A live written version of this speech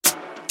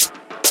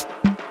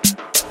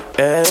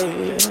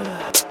Hey,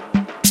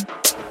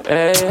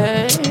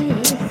 hey,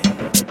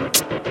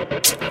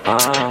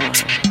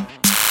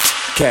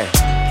 okay.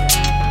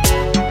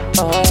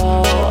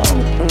 Oh,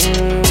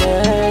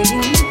 yeah.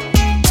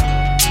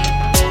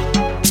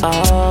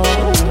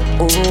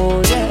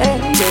 Oh, yeah,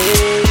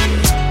 yeah.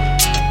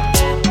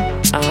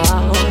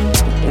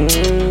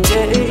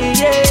 Yeah,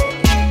 yeah.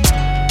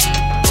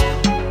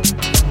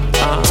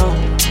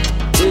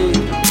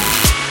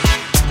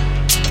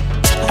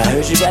 I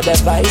heard you got that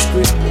Vise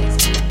grip,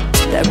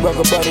 that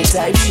rubber body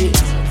type shit,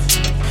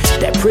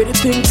 that pretty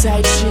pink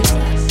type shit,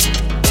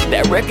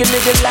 that record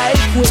nigga like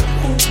whip.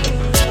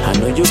 I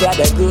know you got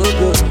that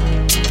good,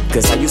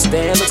 cause how you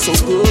stand look so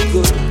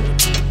good.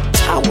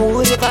 I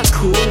would if I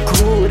could,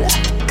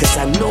 cause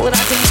I know that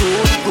I can do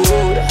it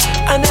good.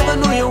 I never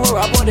knew you were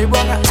a body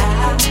rocker.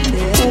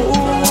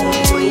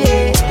 Ooh,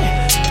 yeah.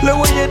 Look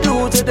what you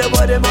do to the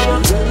body, mama.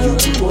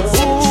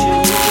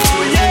 Ooh,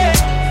 yeah.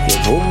 Your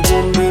boom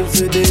boom built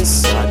for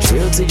this. I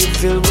drill till you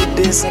feel with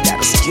this. I got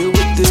a skill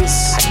with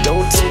this. I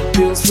don't take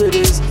pills for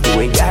this.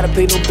 You ain't gotta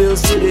pay no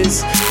bills for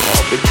this.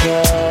 All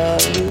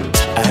because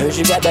I heard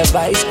you got that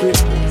Vise grip,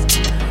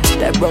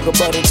 that rubber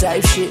body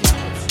type shit,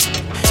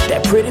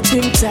 that pretty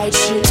pink type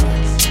shit,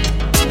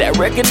 that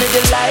record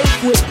nigga like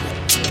whip.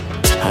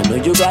 I know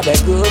you got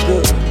that good,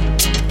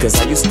 cause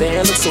how you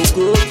stand look so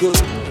good.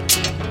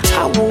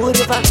 I would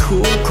if I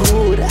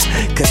could,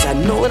 cause I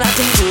know that I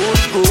can do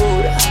it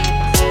good.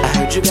 I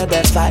heard you got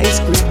that Vise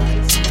grip.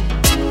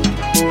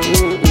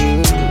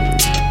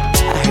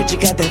 I heard you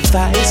got that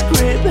Vise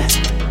grip.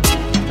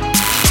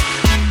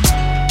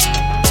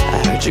 I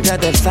heard you got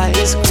that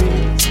Vise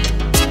grip.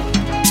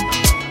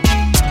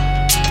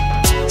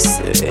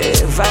 Say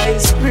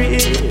Vise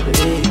grip.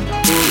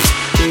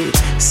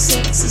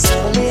 Sex is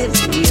all in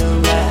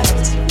your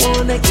eyes.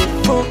 Wanna get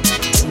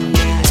fucked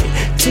tonight.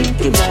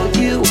 Thinking about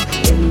you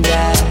and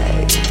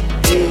I.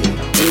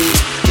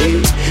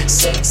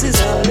 Sex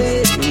is all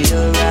in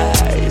your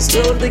eyes.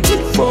 Gonna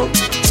get fucked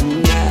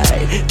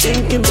tonight.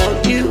 Thinking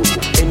about you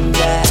and I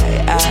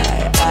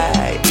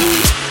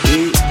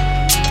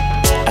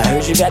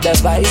heard you got that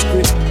Vise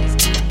grip,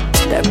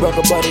 that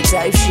rubber body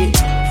type shit,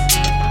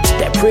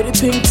 that pretty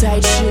pink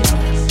type shit,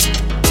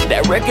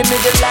 that record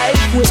nigga like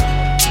whip.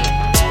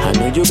 I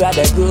know you got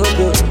that good,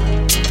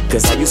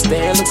 cause how you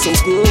stand look so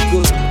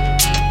good.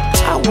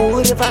 I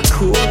would if I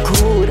could,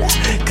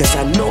 cause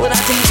I know that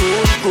I can do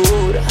it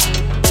good.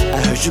 I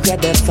heard you got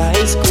that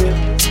Vise grip.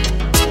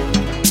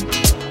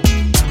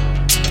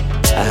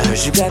 I heard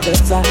you got that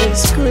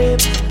Vise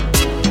grip.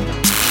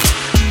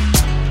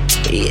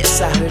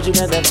 Yes, I heard you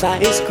got that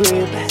Vise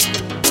grip.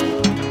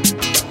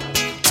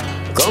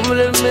 Come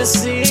let me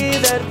see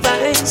that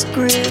Vise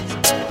grip.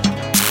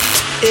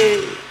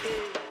 Hey.